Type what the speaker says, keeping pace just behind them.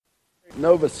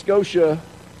Nova Scotia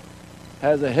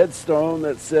has a headstone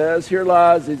that says, "Here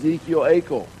lies Ezekiel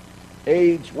Akel,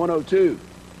 age 102.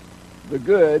 The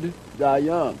good die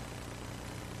young."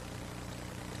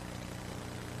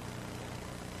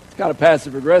 It's kind of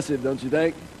passive-aggressive, don't you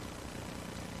think?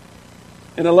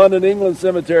 In a London, England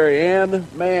cemetery, Anne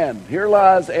Mann. Here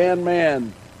lies Anne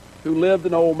Mann, who lived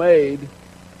an old maid,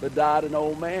 but died an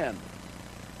old man.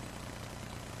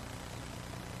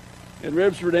 In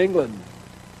Ribsford, England,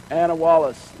 Anna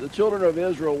Wallace. The children of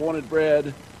Israel wanted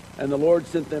bread, and the Lord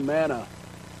sent them manna.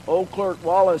 Old Clerk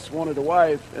Wallace wanted a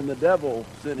wife, and the devil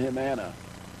sent him Anna.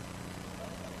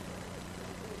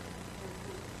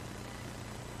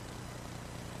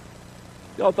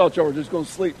 Y'all thought y'all were just going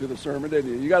to sleep through the sermon,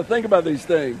 didn't you? You got to think about these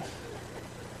things.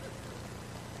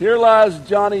 Here lies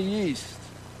Johnny Yeast.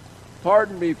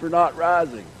 Pardon me for not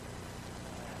rising.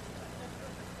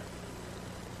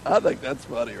 I think that's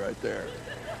funny right there.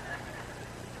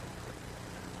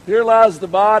 Here lies the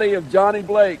body of Johnny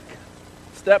Blake.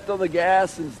 Stepped on the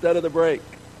gas instead of the brake.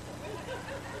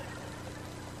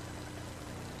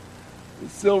 The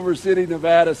Silver City,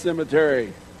 Nevada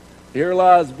cemetery. Here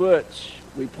lies Butch.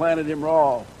 We planted him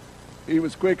raw. He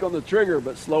was quick on the trigger,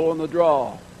 but slow on the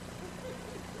draw.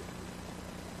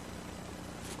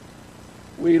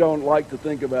 We don't like to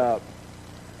think about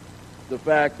the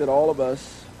fact that all of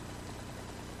us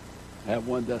have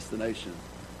one destination.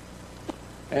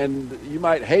 And you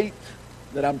might hate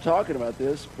that I'm talking about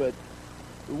this, but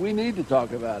we need to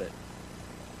talk about it.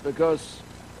 Because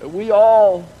we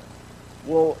all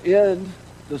will end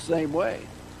the same way.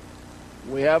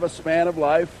 We have a span of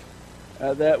life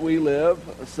that we live,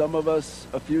 some of us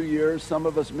a few years, some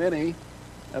of us many,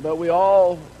 but we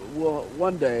all will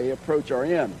one day approach our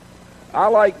end. I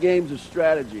like games of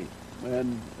strategy,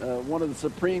 and one of the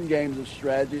supreme games of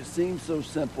strategy, it seems so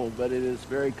simple, but it is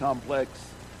very complex,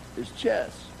 is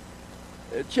chess.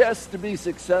 Chess, to be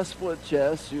successful at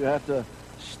chess, you have to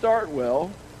start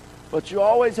well, but you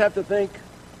always have to think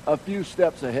a few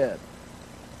steps ahead.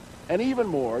 And even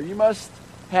more, you must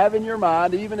have in your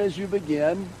mind, even as you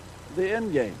begin, the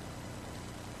end game.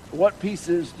 What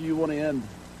pieces do you want to end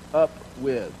up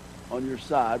with on your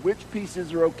side? Which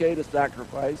pieces are okay to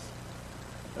sacrifice?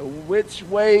 Which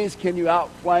ways can you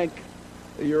outflank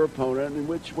your opponent? And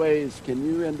which ways can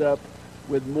you end up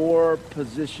with more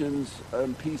positions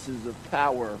and pieces of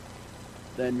power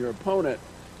than your opponent?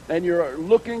 And you're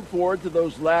looking forward to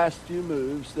those last few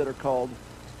moves that are called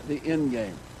the end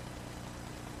game.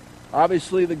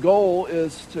 Obviously, the goal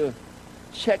is to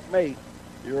checkmate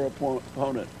your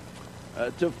opponent,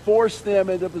 to force them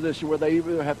into a position where they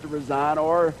either have to resign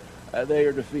or they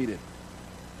are defeated.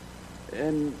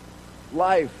 In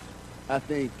life, I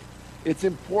think it's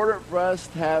important for us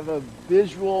to have a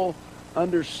visual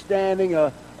understanding,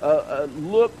 a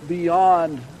look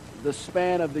beyond the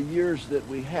span of the years that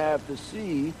we have to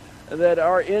see that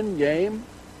our end game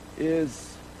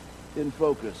is in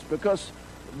focus. Because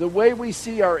the way we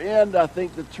see our end, I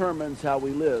think, determines how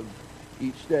we live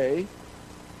each day,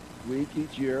 week,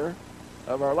 each year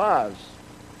of our lives.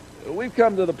 We've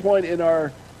come to the point in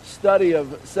our study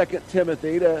of 2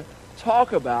 Timothy to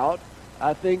talk about,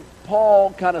 I think,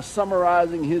 Paul kind of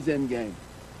summarizing his end game.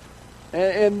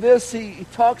 And this he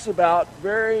talks about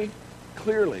very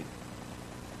clearly,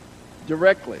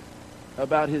 directly,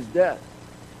 about his death.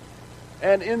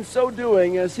 And in so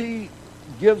doing, as he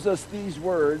gives us these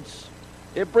words,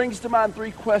 it brings to mind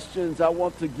three questions I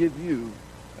want to give you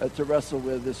to wrestle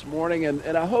with this morning,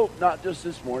 and I hope not just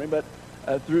this morning, but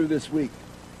through this week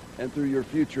and through your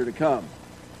future to come.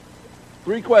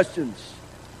 Three questions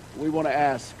we want to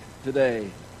ask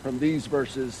today from these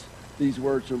verses, these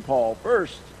words from Paul.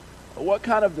 First, what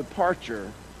kind of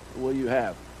departure will you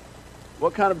have?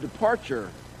 What kind of departure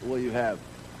will you have?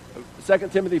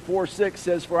 2 Timothy 4:6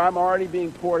 says, "For I'm already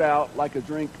being poured out like a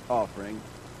drink offering,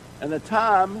 and the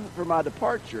time for my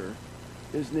departure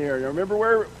is near." Now remember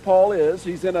where Paul is.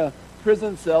 He's in a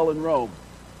prison cell in Rome.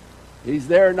 He's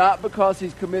there not because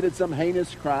he's committed some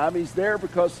heinous crime. He's there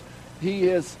because he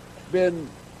has been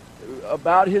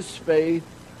about his faith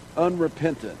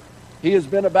unrepentant. He has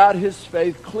been about his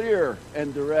faith clear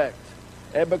and direct.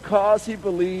 And because he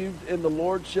believed in the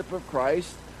lordship of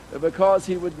Christ, and because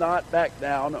he would not back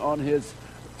down on his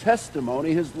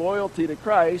testimony, his loyalty to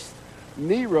Christ,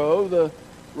 Nero, the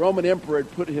Roman emperor,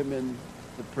 had put him in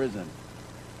the prison.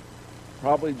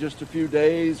 Probably just a few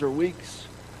days or weeks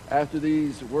after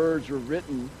these words were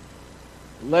written,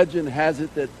 legend has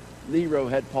it that Nero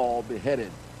had Paul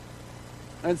beheaded.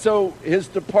 And so his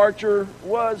departure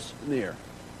was near.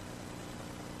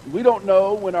 We don't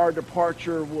know when our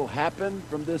departure will happen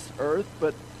from this earth,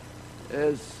 but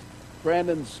as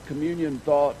Brandon's communion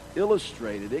thought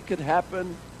illustrated, it could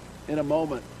happen in a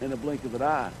moment, in a blink of an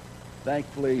eye.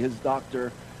 Thankfully, his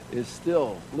doctor is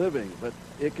still living, but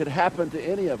it could happen to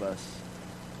any of us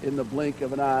in the blink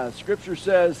of an eye. Scripture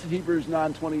says, Hebrews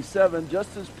 9:27,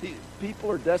 just as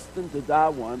people are destined to die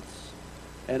once,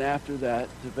 and after that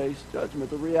to face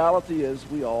judgment. The reality is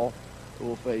we all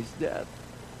will face death.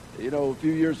 You know, a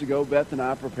few years ago, Beth and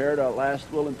I prepared our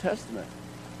last will and testament.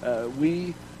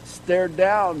 We stared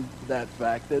down that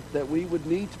fact that we would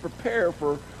need to prepare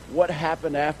for what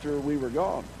happened after we were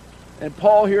gone. And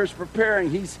Paul here is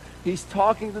preparing. He's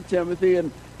talking to Timothy,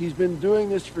 and he's been doing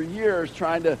this for years,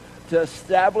 trying to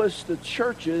establish the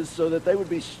churches so that they would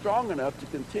be strong enough to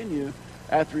continue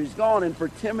after he's gone. And for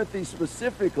Timothy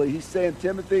specifically, he's saying,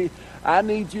 Timothy, I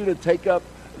need you to take up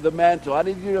the mantle. I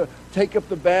need you to take up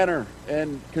the banner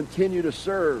and continue to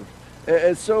serve.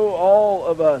 And so all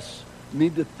of us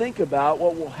need to think about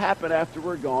what will happen after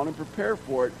we're gone and prepare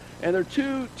for it. And there are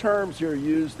two terms here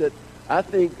used that I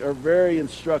think are very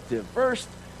instructive. First,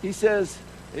 he says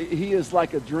he is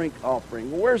like a drink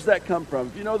offering. Well, where's that come from?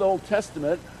 If you know the Old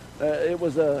Testament, it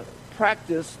was a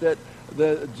practice that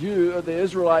the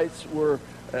Israelites were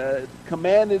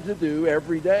commanded to do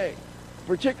every day.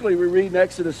 Particularly, we read in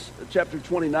Exodus chapter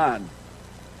 29.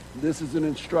 This is an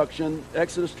instruction.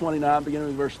 Exodus 29, beginning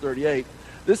with verse 38.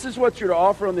 This is what you're to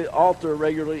offer on the altar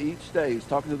regularly each day. He's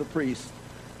talking to the priest.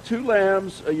 2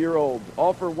 lambs a year old.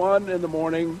 Offer one in the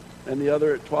morning and the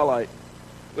other at twilight.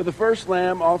 With the first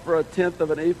lamb, offer a tenth of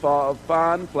an ephah of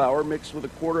fine flour mixed with a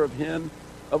quarter of hin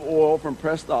of oil from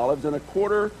pressed olives and a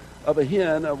quarter of a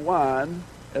hin of wine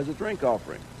as a drink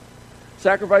offering.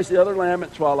 Sacrifice the other lamb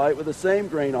at twilight with the same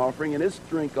grain offering and its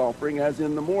drink offering as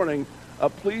in the morning, a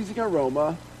pleasing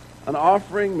aroma, an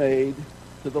offering made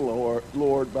to the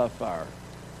Lord by fire.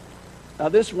 Now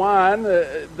this wine,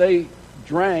 they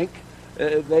drank,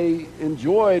 they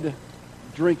enjoyed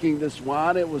drinking this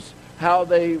wine. It was how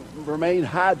they remained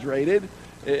hydrated.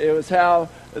 It was how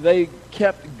they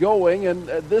kept going. And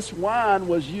this wine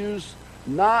was used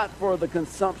not for the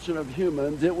consumption of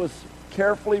humans. It was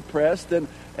carefully pressed and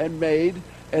made.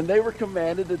 And they were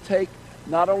commanded to take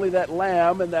not only that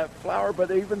lamb and that flour,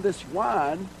 but even this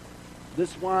wine.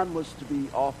 This wine was to be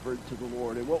offered to the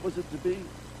Lord. And what was it to be?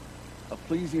 A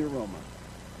pleasing aroma.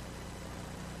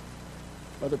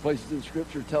 Other places in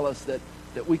Scripture tell us that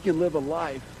we can live a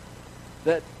life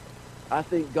that I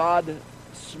think God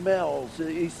smells.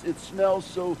 It smells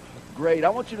so great. I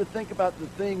want you to think about the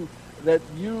thing that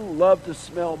you love to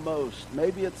smell most.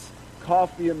 Maybe it's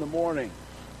coffee in the morning.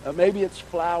 Maybe it's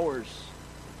flowers.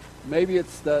 Maybe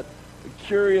it's the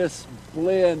curious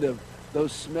blend of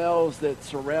those smells that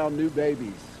surround new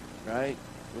babies, right?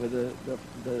 With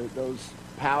those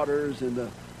powders and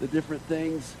the different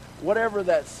things. Whatever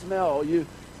that smell,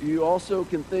 you also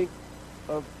can think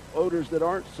of odors that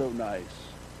aren't so nice.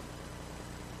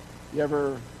 You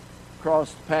ever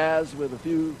crossed paths with a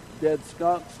few dead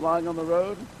skunks lying on the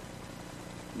road?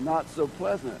 Not so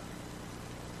pleasant.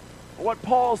 What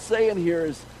Paul's saying here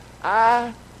is,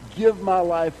 I give my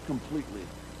life completely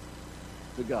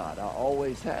to God. I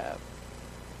always have.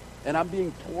 And I'm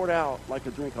being poured out like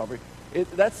a drink offering.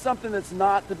 That's something that's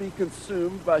not to be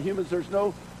consumed by humans. There's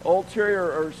no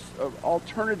ulterior or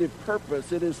alternative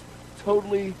purpose. It is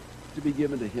totally to be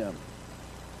given to him.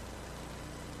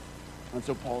 And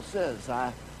so Paul says,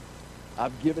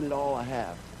 I've given it all I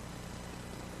have.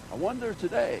 I wonder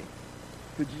today,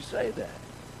 could you say that?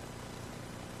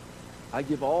 I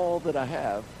give all that I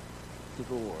have to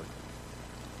the Lord.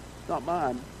 It's not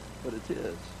mine, but it's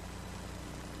his.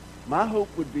 My hope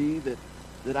would be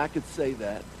that I could say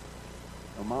that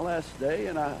on my last day,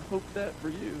 and I hope that for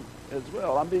you as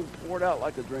well. I'm being poured out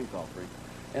like a drink offering.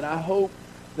 And I hope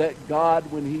that God,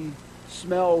 when he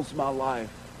smells my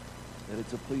life, that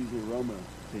it's a pleasing aroma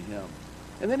to him.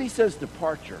 And then he says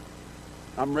departure.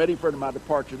 I'm ready for my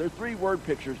departure. There are 3 word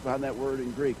pictures behind that word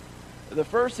in Greek. The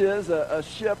first is a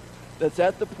ship that's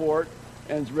at the port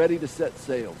and is ready to set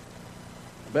sail.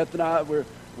 Beth and I,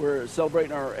 we're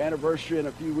celebrating our anniversary in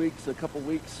a couple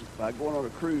weeks, by going on a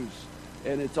cruise.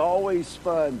 And it's always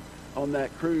fun on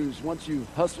that cruise. Once you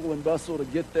hustle and bustle to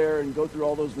get there and go through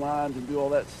all those lines and do all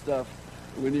that stuff,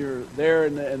 when you're there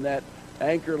and that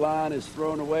anchor line is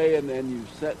thrown away and then you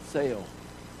set sail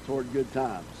toward good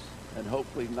times. And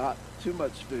hopefully not too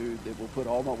much food that will put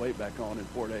all my weight back on in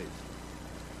 4 days.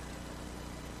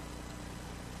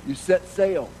 You set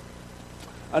sail.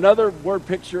 Another word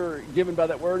picture given by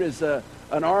that word is an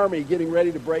army getting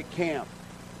ready to break camp.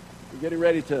 You're getting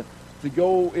ready to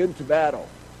go into battle,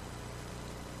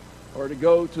 or to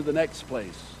go to the next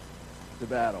place to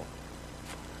battle.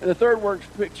 And the third word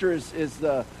picture is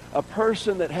a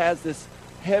person that has this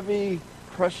heavy,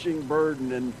 crushing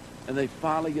burden, and they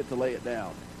finally get to lay it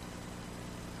down.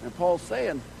 And Paul's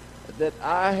saying that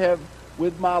I have,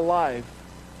 with my life,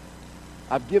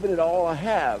 I've given it all I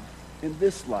have in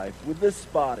this life, with this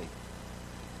body.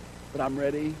 But I'm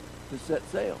ready to set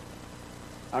sail.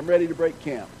 I'm ready to break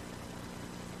camp.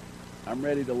 I'm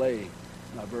ready to lay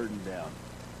my burden down.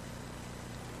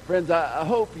 Friends, I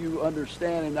hope you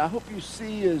understand, and I hope you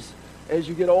see as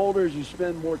you get older, as you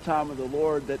spend more time with the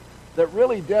Lord, that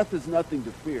really death is nothing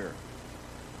to fear.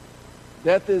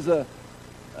 Death is a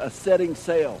setting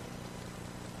sail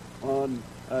on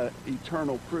an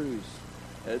eternal cruise.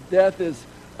 Death is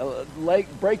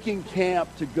breaking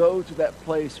camp to go to that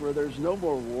place where there's no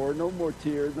more war, no more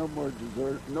tears, no more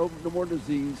desert, no more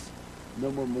disease,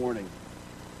 no more mourning.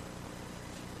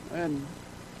 And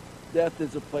death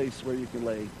is a place where you can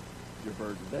lay your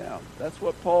burden down. That's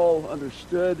what Paul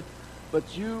understood.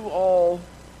 But you all,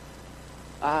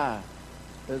 I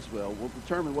as well, will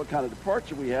determine what kind of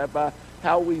departure we have by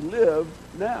how we live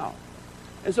now.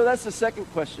 And so that's the second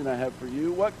question I have for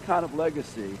you. What kind of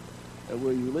legacy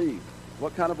will you leave?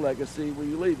 What kind of legacy will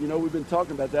you leave? You know, we've been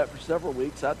talking about that for several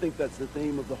weeks. I think that's the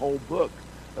theme of the whole book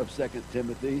of 2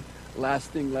 Timothy,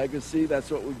 lasting legacy.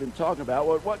 That's what we've been talking about.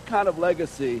 What kind of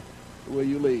legacy will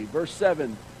you leave? Verse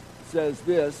 7 says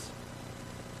this,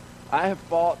 I have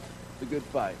fought the good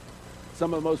fight.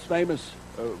 Some of the most famous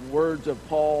words of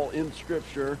Paul in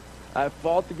Scripture. I've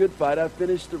fought the good fight. I've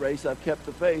finished the race. I've kept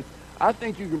the faith. I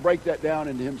think you can break that down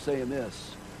into him saying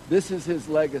this. This is his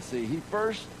legacy. He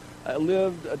first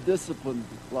lived a disciplined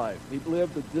life. He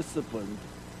lived a disciplined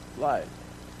life.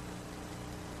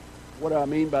 What do I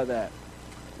mean by that?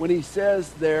 When he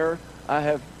says there, I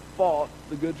have fought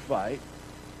the good fight,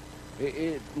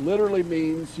 it literally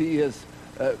means he has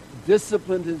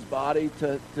disciplined his body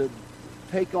to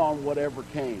take on whatever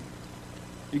came.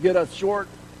 You get a short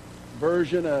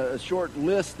version, a short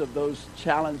list of those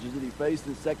challenges that he faced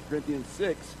in 2 Corinthians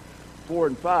 6, 4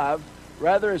 and 5.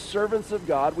 Rather, as servants of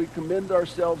God, we commend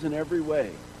ourselves in every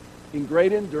way, in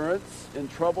great endurance, in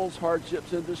troubles,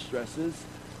 hardships, and distresses,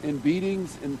 in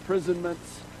beatings,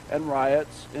 imprisonments, and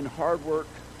riots, in hard work,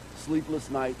 sleepless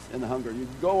nights, and hunger. You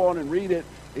can go on and read it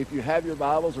if you have your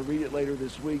Bibles, or read it later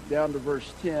this week, down to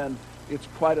verse 10. It's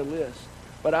quite a list.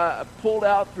 But I pulled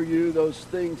out for you those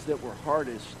things that were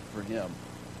hardest for him.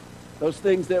 Those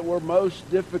things that were most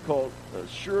difficult,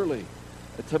 surely,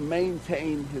 to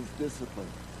maintain his discipline.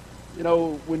 You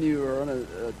know, when you are on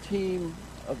a team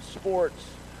of sports,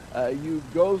 you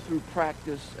go through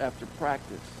practice after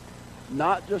practice,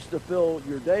 not just to fill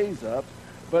your days up,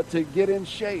 but to get in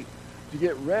shape, to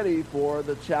get ready for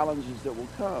the challenges that will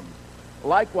come.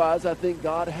 Likewise, I think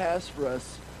God has for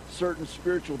us certain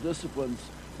spiritual disciplines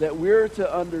that we're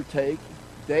to undertake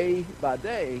day by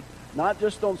day, not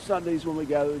just on Sundays when we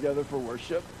gather together for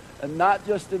worship, and not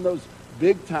just in those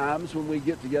big times when we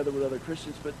get together with other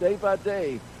Christians, but day by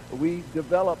day we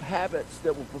develop habits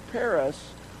that will prepare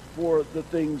us for the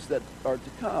things that are to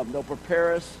come. They'll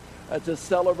prepare us to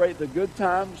celebrate the good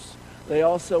times. They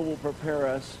also will prepare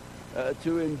us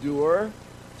to endure,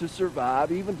 to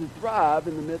survive, even to thrive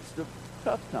in the midst of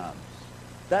tough times.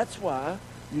 That's why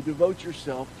you devote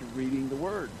yourself to reading the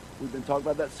Word. We've been talking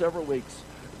about that several weeks.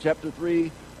 Chapter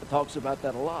 3 talks about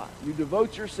that a lot. You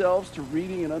devote yourselves to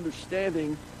reading and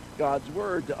understanding God's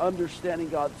Word, to understanding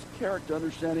God's character,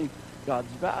 understanding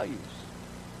God's values.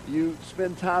 You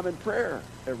spend time in prayer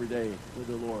every day with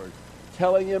the Lord,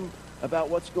 telling Him about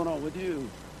what's going on with you,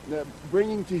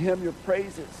 bringing to Him your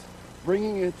praises,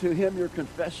 bringing to Him your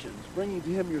confessions, bringing to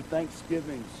Him your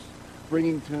thanksgivings,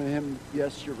 bringing to Him,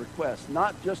 yes, your requests.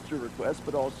 Not just your requests,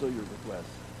 but also your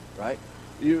requests, right?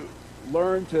 You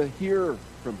learn to hear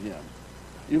from Him.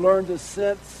 You learn to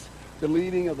sense the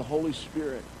leading of the Holy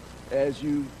Spirit as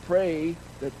you pray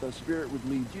that the Spirit would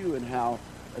lead you in how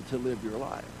to live your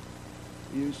life.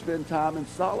 You spend time in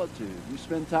solitude. You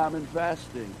spend time in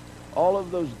fasting. All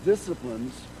of those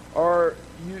disciplines are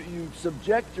you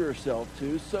subject yourself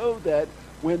to so that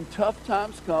when tough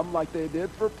times come, like they did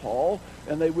for Paul,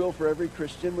 and they will for every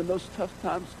Christian, when those tough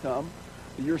times come,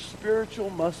 your spiritual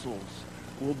muscles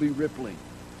will be rippling.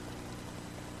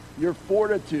 Your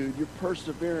fortitude, your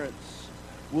perseverance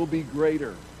will be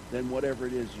greater than whatever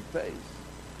it is you face.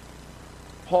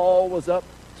 Paul was up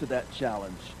to that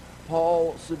challenge.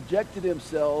 Paul subjected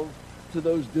himself to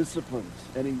those disciplines,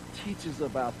 and he teaches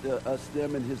about us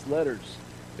them in his letters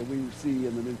that we see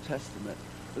in the New Testament.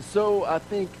 So I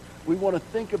think we want to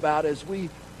think about, as we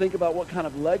think about what kind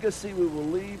of legacy we will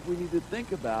leave, we need to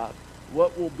think about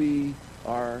what will be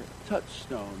our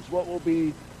touchstones, what will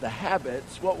be the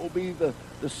habits, what will be the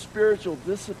spiritual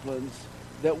disciplines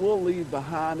that we'll leave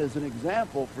behind as an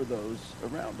example for those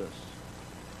around us.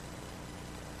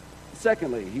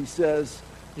 Secondly, he says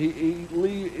he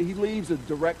leaves a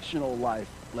directional life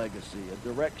legacy, a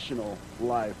directional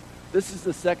life. This is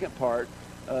the second part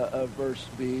of verse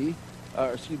 7.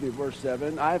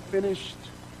 I have finished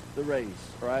the race,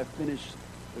 or I have finished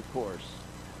the course.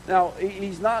 Now,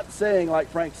 he's not saying like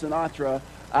Frank Sinatra,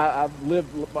 I've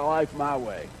lived my life my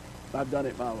way. I've done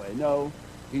it my way. No,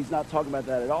 he's not talking about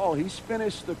that at all. He's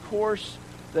finished the course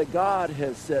that God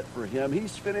has set for him.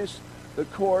 He's finished the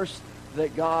course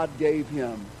that God gave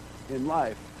him in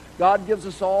life. God gives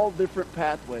us all different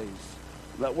pathways.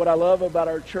 But what I love about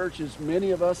our church is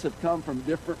many of us have come from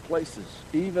different places,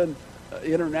 even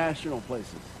international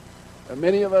places.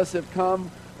 Many of us have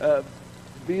come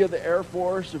via the Air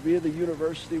Force or via the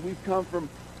university. We've come from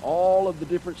all of the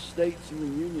different states in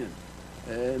the Union.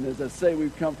 And as I say,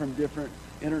 we've come from different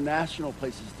international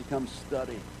places to come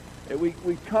study. And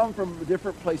we come from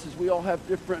different places. We all have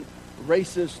different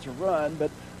races to run,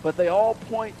 but they all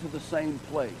point to the same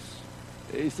place.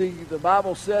 You see, the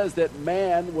Bible says that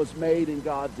man was made in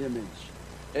God's image.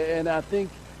 And I think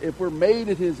if we're made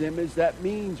in his image, that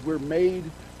means we're made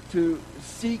to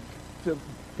seek to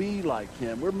be like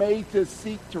him. We're made to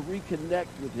seek to reconnect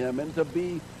with him and to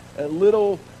be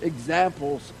little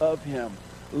examples of him,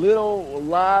 little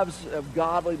lives of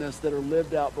godliness that are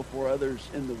lived out before others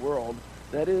in the world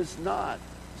that is not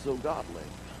so godly.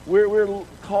 We're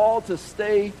called to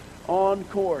stay on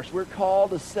course. We're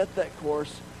called to set that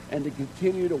course and to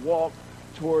continue to walk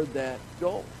toward that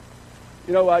goal.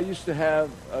 You know, I used to have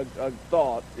a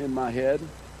thought in my head.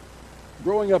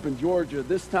 Growing up in Georgia,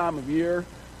 this time of year,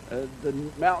 the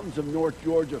mountains of North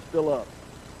Georgia fill up,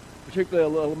 particularly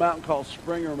a little mountain called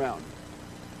Springer Mountain.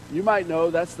 You might know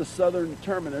that's the southern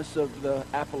terminus of the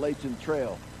Appalachian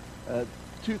Trail.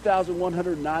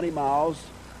 2,190 miles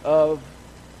of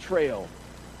trail,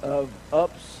 of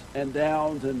ups and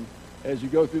downs, and as you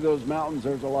go through those mountains,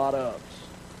 there's a lot of ups.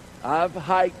 I've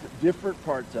hiked different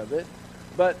parts of it,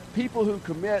 but people who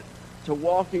commit to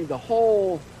walking the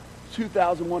whole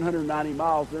 2,190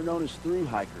 miles, they're known as through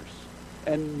hikers.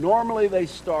 And normally they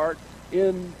start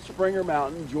in Springer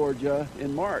Mountain, Georgia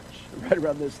in March, right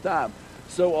around this time.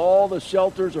 So all the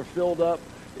shelters are filled up.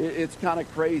 It's kind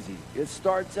of crazy. It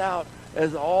starts out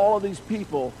as all of these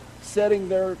people setting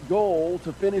their goal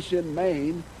to finish in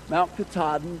Maine, Mount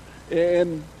Katahdin,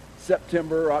 in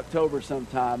September or October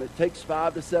sometime. It takes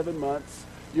 5 to 7 months.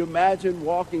 You imagine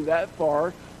walking that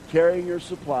far, carrying your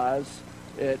supplies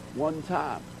at one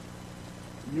time.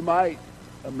 You might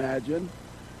imagine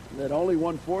that only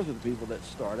 1/4 of the people that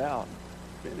start out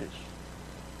finish.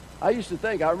 I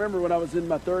remember when I was in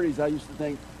my 30s, I used to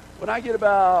think, when I get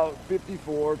about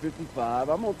 54, 55,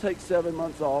 I'm going to take 7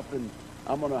 months off and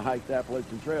I'm going to hike the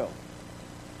Appalachian Trail.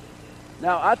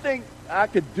 Now, I think I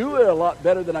could do it a lot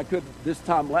better than I could this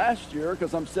time last year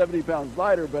because I'm 70 pounds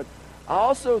lighter, but I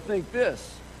also think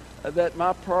that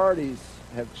my priorities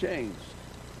have changed.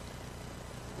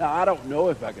 Now, I don't know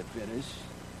if I could finish.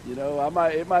 You know,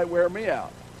 it might wear me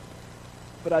out.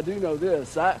 But I do know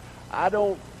this. I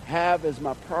don't have as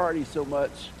my priority so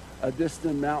much a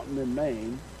distant mountain in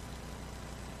Maine.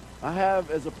 I have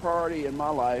as a priority in my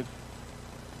life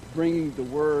bringing the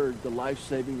word, the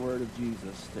life-saving word of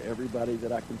Jesus to everybody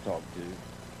that I can talk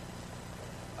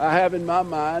to. I have in my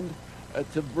mind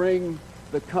to bring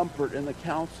the comfort and the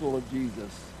counsel of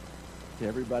Jesus to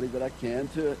everybody that I can,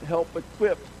 to help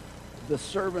equip the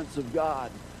servants of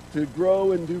God to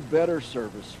grow and do better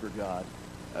service for God,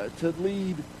 to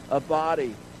lead a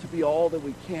body to be all that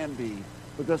we can be,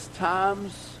 because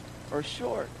times are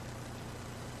short.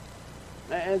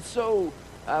 And so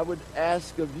I would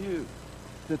ask of you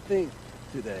to think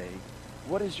today,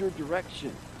 what is your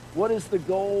direction? What is the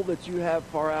goal that you have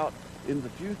far out in the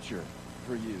future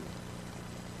for you?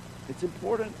 It's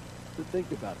important to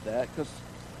think about that, because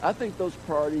I think those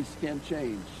priorities can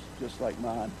change just like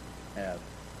mine have.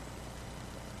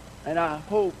 And I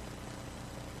hope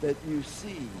that you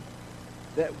see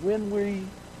that when we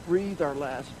breathe our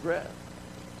last breath,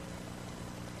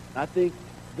 I think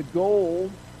the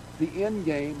goal, the end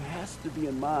game has to be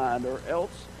in mind, or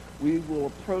else we will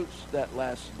approach that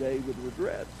last day with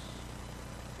regrets.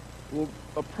 We'll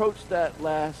approach that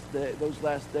last day, those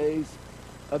last days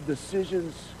of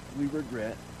decisions we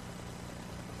regret,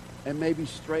 and maybe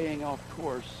straying off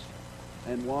course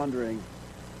and wandering.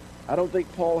 I don't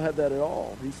think Paul had that at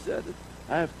all. He said,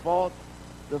 I have fought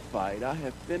the fight. I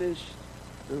have finished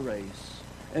the race.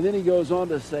 And then he goes on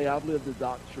to say, I've lived a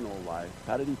doctrinal life.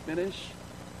 How did he finish?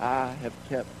 I have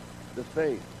kept the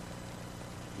faith.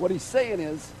 What he's saying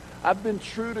is, I've been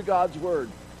true to God's word.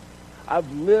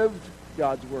 I've lived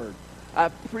God's word.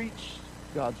 I've preached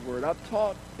God's word. I've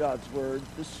taught God's word,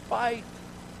 despite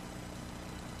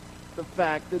the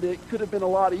fact that it could have been a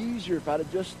lot easier if I'd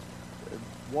have just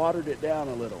watered it down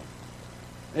a little.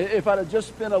 If I'd have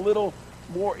just been a little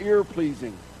more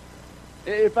ear-pleasing.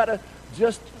 If I'd have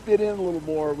just fit in a little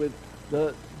more with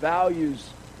the values,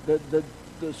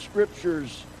 the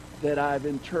scriptures that I've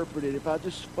interpreted. If I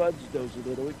just fudged those a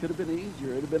little, it could have been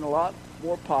easier. It would have been a lot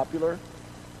more popular,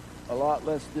 a lot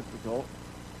less difficult.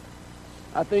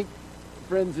 I think,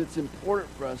 friends, it's important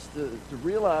for us to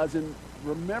realize and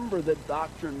remember that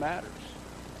doctrine matters,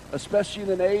 especially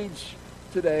in an age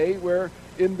today where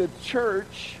in the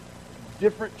church,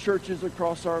 different churches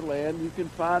across our land, you can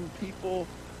find people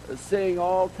saying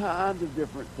all kinds of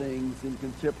different things in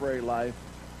contemporary life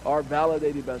are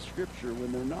validated by Scripture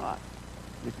when they're not,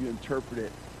 if you interpret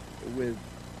it with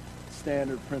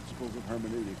standard principles of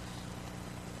hermeneutics.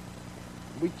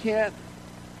 We can't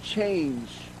change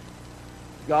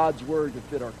God's word to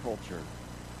fit our culture.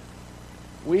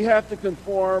 We have to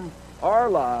conform our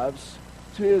lives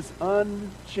to his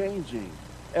unchanging,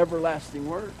 everlasting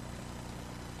word.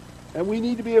 And we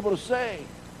need to be able to say,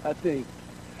 I think,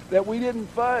 that we didn't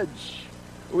fudge.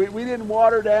 We didn't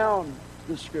water down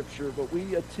the Scripture, but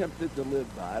we attempted to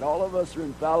live by it. All of us are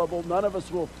infallible. None of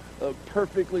us will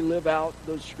perfectly live out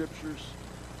those Scriptures.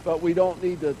 But we don't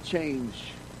need to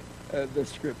change the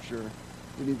Scripture.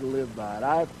 We need to live by it.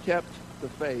 I have kept the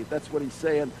faith. That's what he's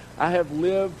saying. I have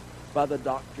lived by the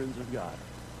doctrines of God.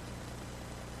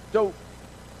 So,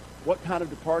 what kind of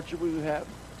departure will you have?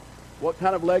 What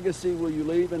kind of legacy will you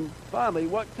leave? And finally,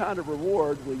 what kind of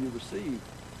reward will you receive?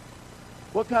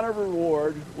 What kind of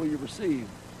reward will you receive?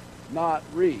 Not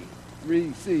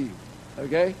receive.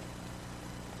 Okay?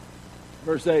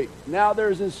 Verse 8. Now there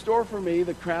is in store for me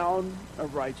the crown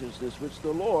of righteousness, which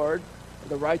the Lord,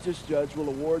 the righteous judge, will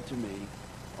award to me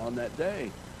on that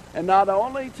day. And not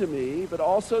only to me, but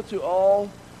also to all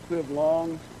who have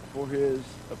longed for his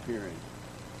appearing.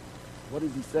 What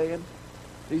is he saying?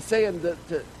 He's saying that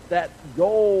that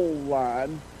goal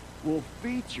line will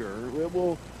feature, it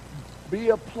will be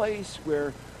a place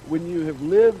where when you have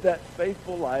lived that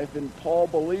faithful life, and Paul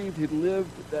believed he'd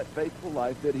lived that faithful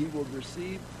life, that he will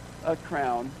receive a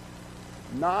crown,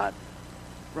 not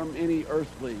from any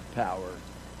earthly power.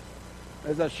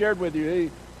 As I shared with you,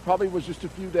 he probably was just a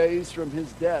few days from his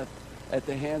death at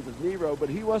the hands of Nero, but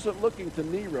he wasn't looking to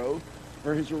Nero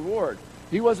for his reward.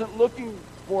 He wasn't looking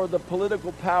for the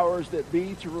political powers that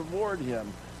be to reward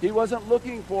him. He wasn't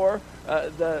looking for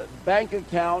the bank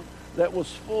account that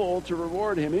was full to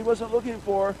reward him. He wasn't looking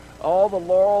for all the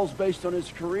laurels based on his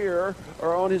career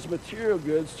or on his material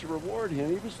goods to reward him.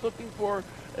 He was looking for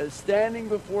standing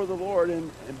before the Lord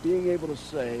and being able to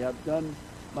say, I've done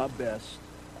my best.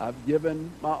 I've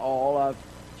given my all. I've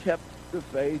kept the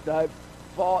faith. I've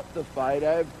fought the fight.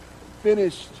 I've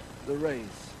finished the race.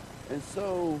 And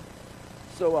so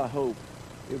I hope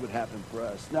it would happen for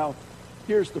us. Now,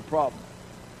 here's the problem.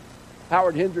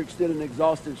 Howard Hendricks did an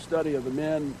exhaustive study of the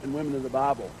men and women of the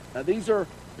Bible. Now, these are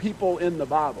people in the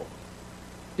Bible.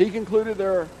 He concluded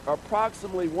there are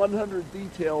approximately 100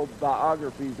 detailed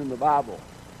biographies in the Bible.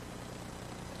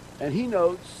 And he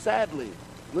notes, sadly,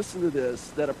 listen to this,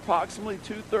 that approximately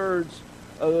 2/3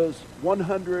 of those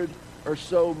 100 or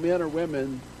so men or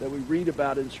women that we read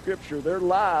about in Scripture, their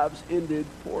lives ended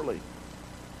poorly.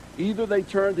 Either they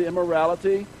turned to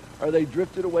immorality, or they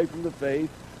drifted away from the faith,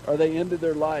 or they ended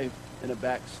their life in a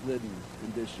backslidden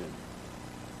condition.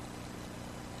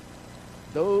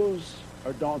 Those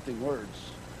are daunting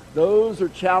words. Those are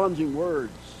challenging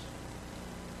words.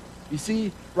 You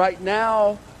see, right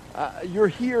now, you're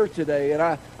here today, and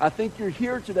I think you're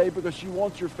here today because you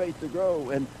want your faith to grow,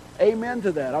 and amen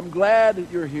to that. I'm glad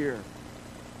that you're here.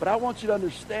 But I want you to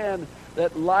understand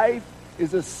that life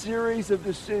is a series of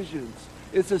decisions.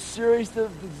 It's a series of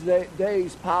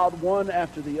days piled one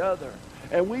after the other.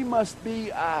 And we must be,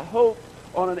 I hope,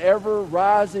 on an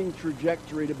ever-rising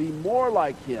trajectory to be more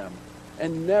like him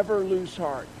and never lose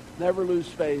heart, never lose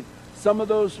faith. Some of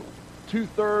those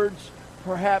 2/3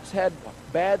 perhaps had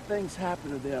bad things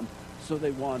happen to them, so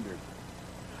they wandered.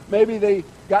 Maybe they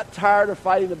got tired of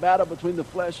fighting the battle between the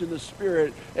flesh and the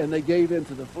spirit, and they gave in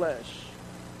to the flesh.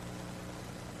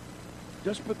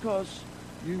 Just because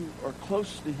you are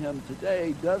close to him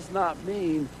today does not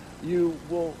mean you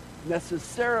will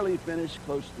necessarily finish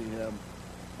close to him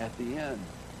at the end.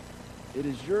 It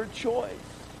is your choice.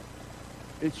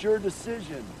 It's your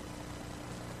decision.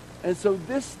 And so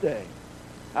this day,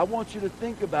 I want you to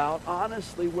think about,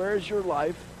 honestly, where is your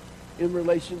life in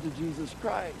relation to Jesus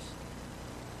Christ?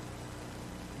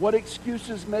 What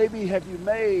excuses maybe have you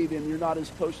made and you're not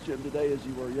as close to him today as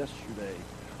you were yesterday?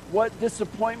 What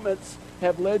disappointments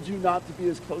have led you not to be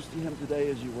as close to him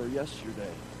today as you were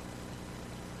yesterday?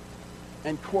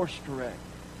 And course correct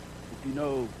if you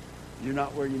know you're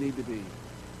not where you need to be.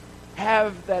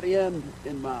 Have that end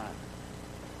in mind.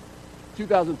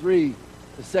 2003,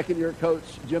 the second-year coach,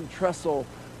 Jim Tressel,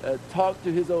 talked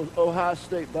to his Ohio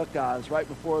State Buckeyes right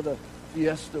before the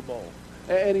Fiesta Bowl.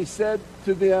 And he said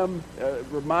to them,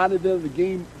 reminded them of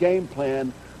the game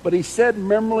plan, but he said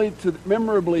memorably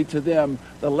to them,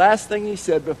 the last thing he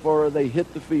said before they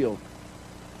hit the field,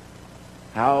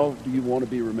 how do you want to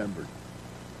be remembered?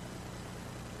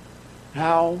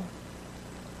 How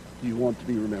do you want to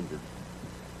be remembered?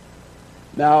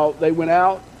 Now, they went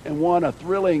out and won a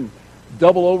thrilling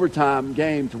double overtime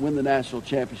game to win the national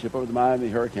championship over the Miami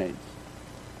Hurricanes.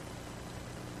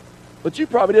 But you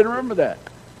probably didn't remember that.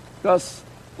 Because,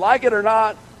 like it or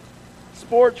not,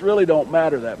 sports really don't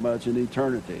matter that much in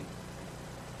eternity.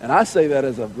 And I say that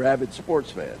as a rabid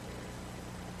sports fan.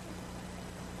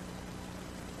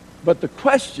 But the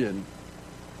question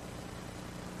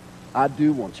I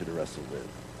do want you to wrestle with,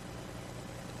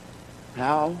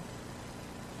 how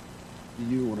do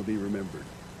you want to be remembered?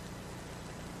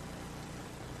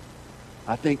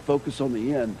 I think focus on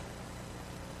the end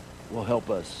will help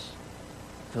us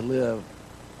to live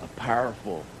a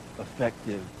powerful,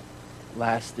 effective,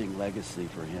 lasting legacy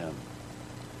for him.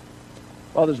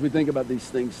 Father, as we think about these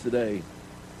things today,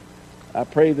 I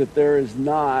pray that there is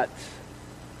not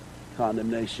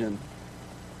condemnation,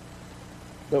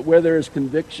 but where there is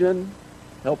conviction,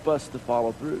 help us to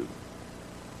follow through.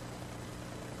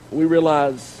 We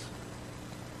realize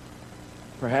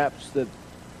perhaps that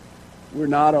we're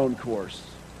not on course.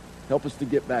 Help us to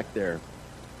get back there.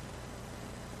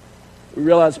 We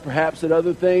realize perhaps that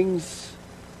other things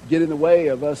get in the way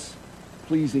of us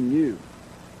pleasing you.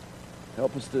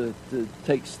 Help us to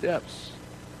take steps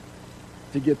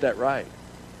to get that right.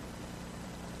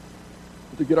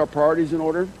 To get our priorities in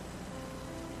order.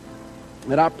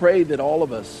 And I pray that all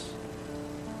of us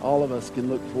can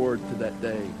look forward to that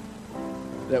day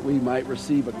that we might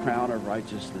receive a crown of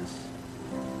righteousness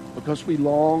because we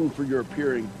long for your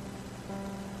appearing.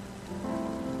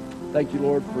 Thank you,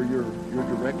 Lord, for your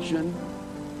direction.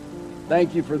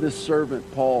 Thank you for this servant,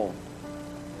 Paul,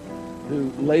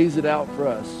 who lays it out for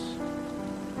us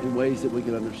in ways that we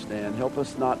can understand. Help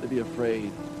us not to be afraid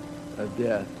of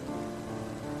death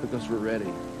because we're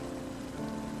ready.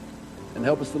 And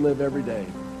help us to live every day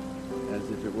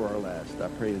as if it were our last. I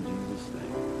pray in Jesus'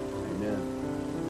 name. Amen.